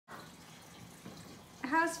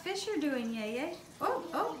how's Fisher doing, Yay? Oh.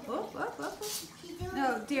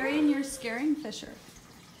 No, Darian, you're scaring Fisher.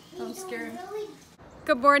 Don't scare him.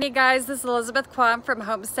 Good morning, guys. This is Elizabeth Kwan from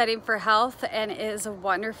Homesteading for Health, and it is a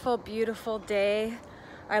wonderful, beautiful day.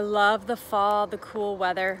 I love the fall, the cool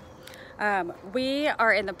weather. We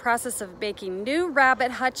are in the process of making new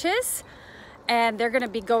rabbit hutches, and they're going to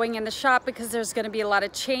be going in the shop because there's going to be a lot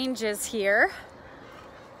of changes here.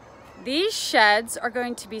 These sheds are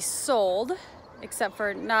going to be sold, except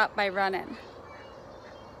for not by Runnin'.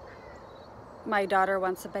 My daughter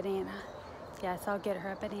wants a banana. Yes, I'll get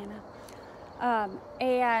her a banana.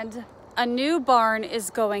 And a new barn is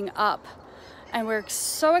going up, and we're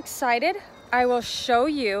so excited. I will show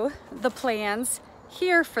you the plans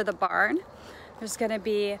here for the barn. There's going to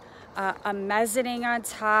be a mezzanine on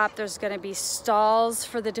top. There's going to be stalls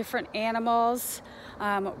for the different animals.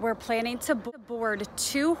 We're planning to board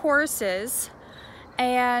 2 horses,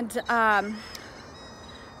 and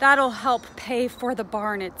that'll help pay for the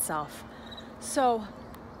barn itself. So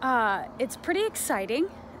it's pretty exciting,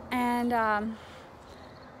 and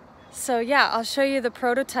so yeah, I'll show you the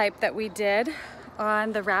prototype that we did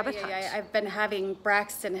on the rabbit hutch. I've been having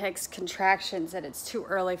Braxton Hicks contractions, and it's too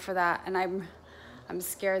early for that, and I'm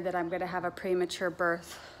scared that I'm gonna have a premature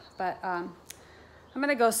birth, but I'm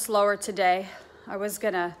gonna go slower today. I was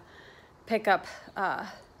gonna pick up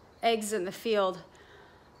eggs in the field.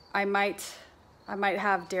 I might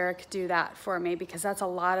have Derek do that for me because that's a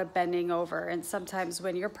lot of bending over, and sometimes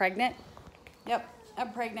when you're pregnant, yep,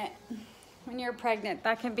 I'm pregnant. When you're pregnant,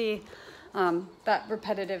 that can be, that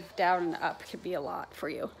repetitive down and up could be a lot for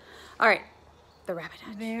you. All right, the rabbit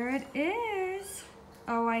hutch. There it is.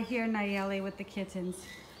 Oh, I hear Nayeli with the kittens.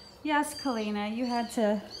 Yes, Kalina, you had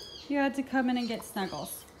to come in and get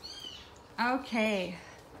Snuggles. Okay,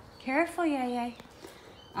 careful, Yay.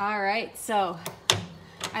 All right, so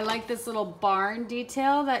I like this little barn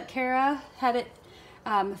detail that Kara had it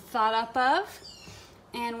thought up of.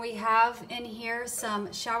 And we have in here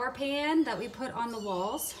some shower pan that we put on the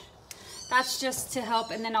walls. That's just to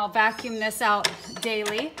help, and then I'll vacuum this out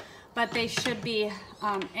daily, but they should be,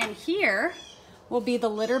 and here will be the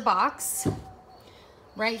litter box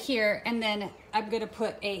right here. And then I'm gonna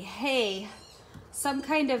put a hay, some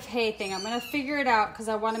kind of hay thing. I'm gonna figure it out because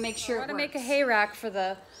I wanna make sure it works. I wanna make a hay rack for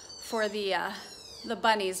the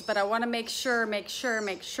bunnies, but I wanna make sure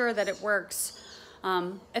that it works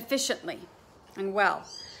efficiently and well,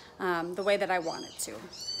 the way that I want it to.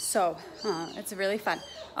 So it's really fun.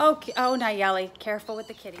 Okay, oh, Nayeli, careful with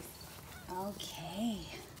the kitties. Okay,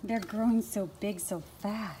 they're growing so big so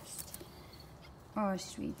fast. Oh,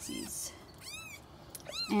 sweeties.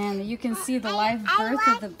 And you can see the live birth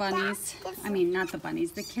of the bunnies. I mean, not the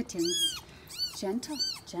bunnies, the kittens. Gentle,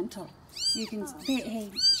 gentle. You can, hey,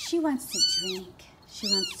 she wants to drink. She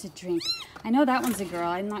wants to drink. I know that one's a girl.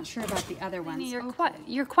 I'm not sure about the other ones.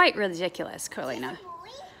 You're quite ridiculous, Carlina.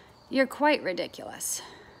 You're quite ridiculous.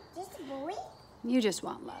 Just a boy? You just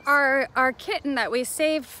want love. Our kitten that we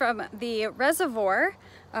saved from the reservoir,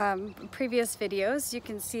 previous videos, you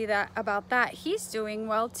can see that about that. He's doing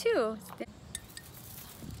well too.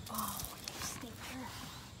 Oh, you stay here.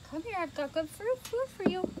 Come here, I've got good food for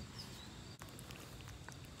you.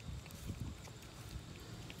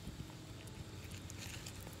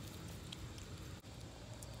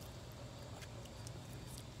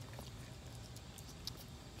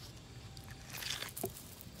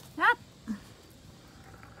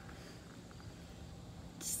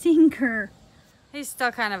 Stinker. He's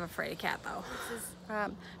still kind of a fraidy cat though. This is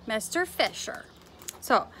Mr. Fisher.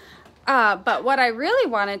 So, but what I really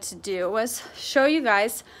wanted to do was show you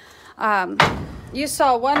guys, you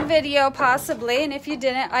saw one video possibly, and if you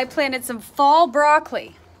didn't, I planted some fall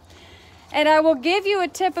broccoli. And I will give you a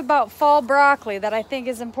tip about fall broccoli that I think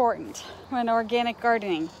is important when organic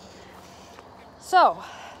gardening. So,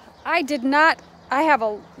 I have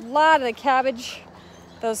a lot of the cabbage,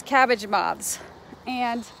 those cabbage moths,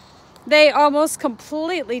 and they almost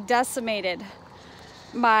completely decimated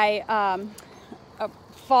my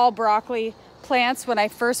fall broccoli plants when I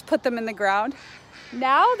first put them in the ground.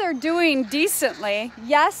 Now they're doing decently.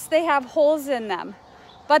 Yes, they have holes in them,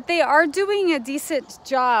 but they are doing a decent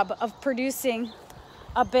job of producing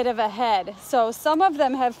a bit of a head. So some of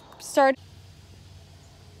them have started.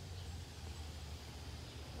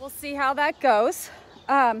 We'll see how that goes.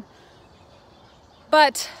 But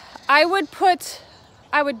I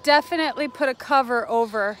would definitely put a cover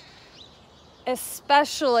over,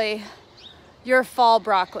 especially your fall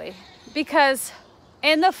broccoli, because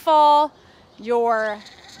in the fall,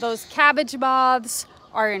 those cabbage moths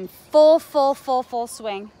are in full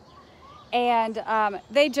swing, and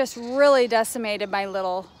they just really decimated my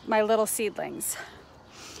little seedlings.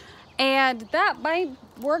 And that might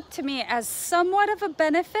work to me as somewhat of a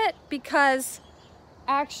benefit because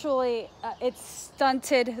actually it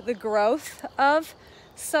stunted the growth of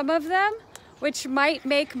some of them, which might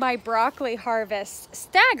make my broccoli harvest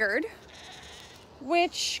staggered,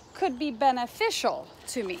 which could be beneficial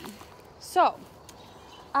to me. So,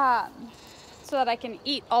 so that I can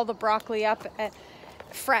eat all the broccoli up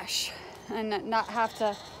fresh and not have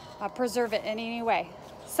to preserve it in any way.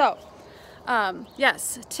 So,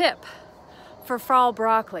 yes, tip for fall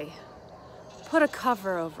broccoli, put a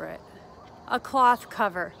cover over it, a cloth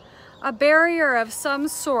cover, a barrier of some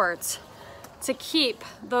sort to keep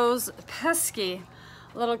those pesky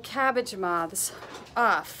little cabbage moths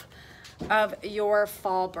off of your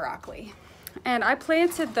fall broccoli. And I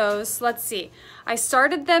planted those, let's see, I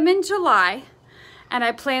started them in July and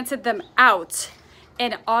I planted them out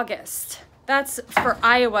in August. That's for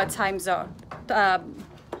Iowa time zone,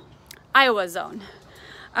 Iowa zone.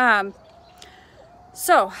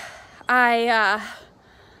 So I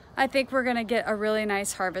think we're gonna get a really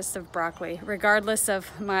nice harvest of broccoli, regardless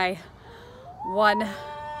of my one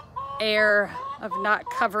error of not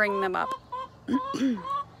covering them up.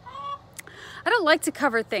 I don't like to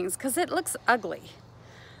cover things because it looks ugly.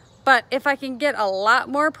 But if I can get a lot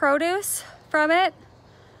more produce from it,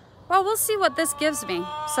 well, we'll see what this gives me.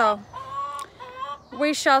 So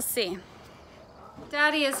we shall see.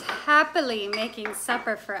 Daddy is happily making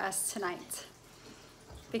supper for us tonight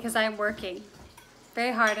because I'm working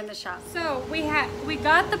very hard in the shop. So we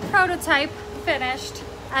got the prototype finished,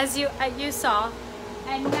 as you saw,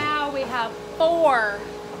 and now we have 4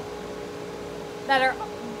 that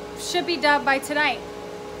should be done by tonight.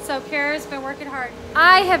 So Kara's been working hard.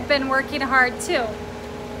 I have been working hard too,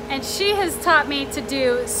 and she has taught me to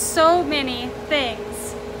do so many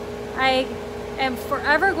things. I am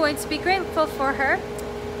forever going to be grateful for her.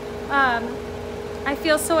 I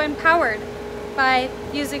feel so empowered by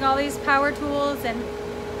using all these power tools and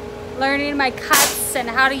learning my cuts and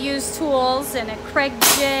how to use tools and a Craig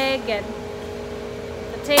jig and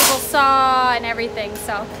the table saw and everything.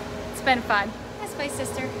 So it's been fun. That's my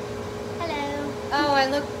sister. Hello. Oh, I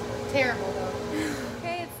look terrible though.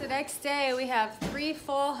 Okay, it's the next day. We have 3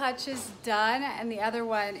 full hutches done and the other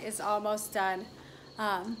one is almost done.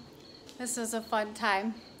 This was a fun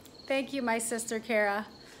time. Thank you, my sister Kara.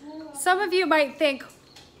 Some of you might think,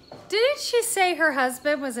 didn't she say her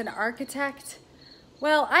husband was an architect?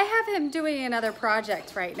 Well, I have him doing another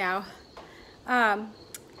project right now.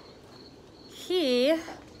 He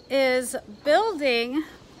is building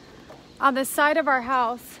on the side of our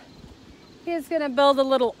house. He is gonna build a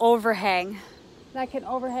little overhang that can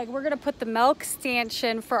overhang. We're gonna put the milk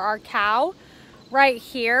stanchion for our cow right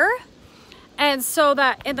here. And so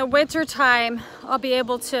that in the winter time, I'll be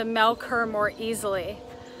able to milk her more easily.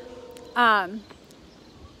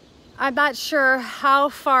 I'm not sure how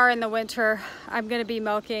far in the winter I'm gonna be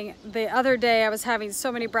milking. The other day I was having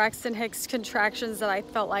so many Braxton Hicks contractions that I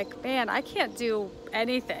felt like, man, I can't do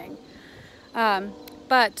anything.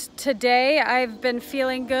 But today I've been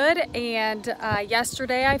feeling good, and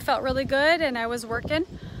yesterday I felt really good and I was working.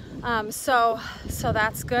 So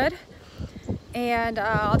that's good. And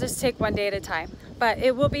I'll just take one day at a time. But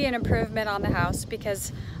it will be an improvement on the house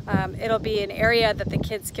because it'll be an area that the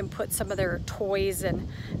kids can put some of their toys and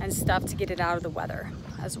stuff to get it out of the weather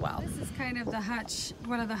as well. This is kind of the hutch,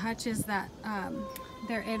 one of the hutches that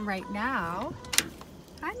they're in right now.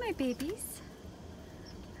 Hi, my babies.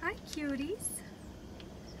 Hi, cuties.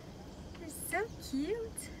 You're so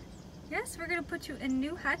cute. Yes, we're gonna put you in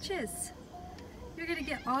new hutches. You're gonna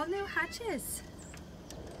get all new hutches.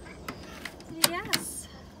 Yes.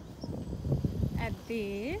 And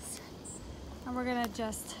these. And we're gonna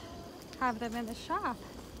just have them in the shop.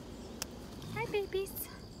 Hi, babies.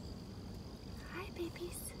 Hi,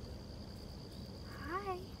 babies.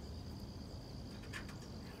 Hi.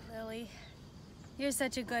 Lily, you're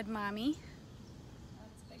such a good mommy.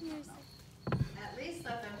 At least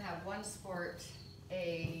let them have 1 sport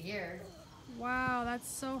a year. Wow,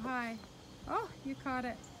 that's so high. Oh, you caught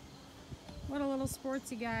it. What a little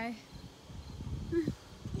sportsy guy.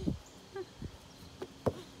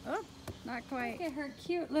 Oh, not quite. Look at her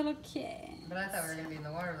cute little kid. But I thought we were going to be in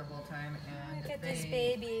the water the whole time, and Look at these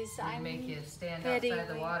babies. they make you stand outside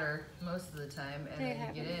the water most of the time, and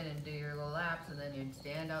then you get in and do your little laps, and then you'd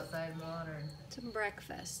stand outside in the water. And some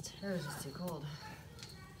breakfast. it was just too cold.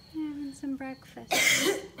 Having some breakfast.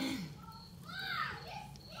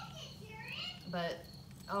 But,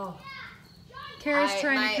 oh. Kara's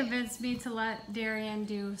trying to convince me to let Darian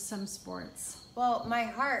do some sports. Well, my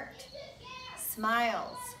heart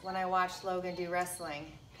smiles when I watch Logan do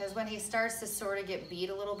wrestling, because when he starts to sort of get beat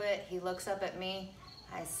a little bit, he looks up at me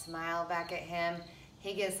I smile back at him.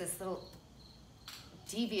 He gets this little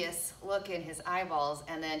devious look in his eyeballs,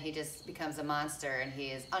 and then he just becomes a monster, and he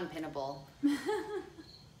is unpinnable.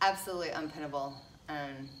 Absolutely unpinnable,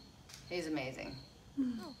 and he's amazing.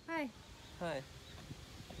 Oh, hi. Hi.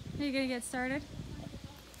 Are you gonna get started?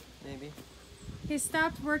 Maybe. He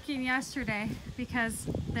stopped working yesterday because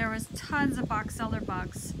there was tons of box elder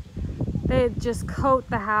bugs. They just coat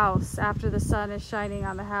the house after the sun is shining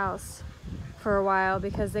on the house for a while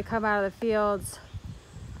because they come out of the fields.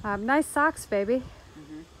 Nice socks, baby.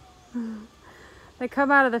 They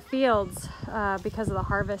come out of the fields because of the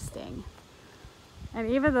harvesting. And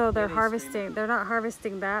even though they're harvesting, they're not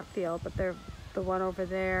harvesting that field, but they're the one over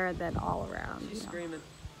there and then all around. She's screaming.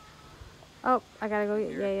 Oh, I gotta go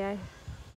get Yay Yay.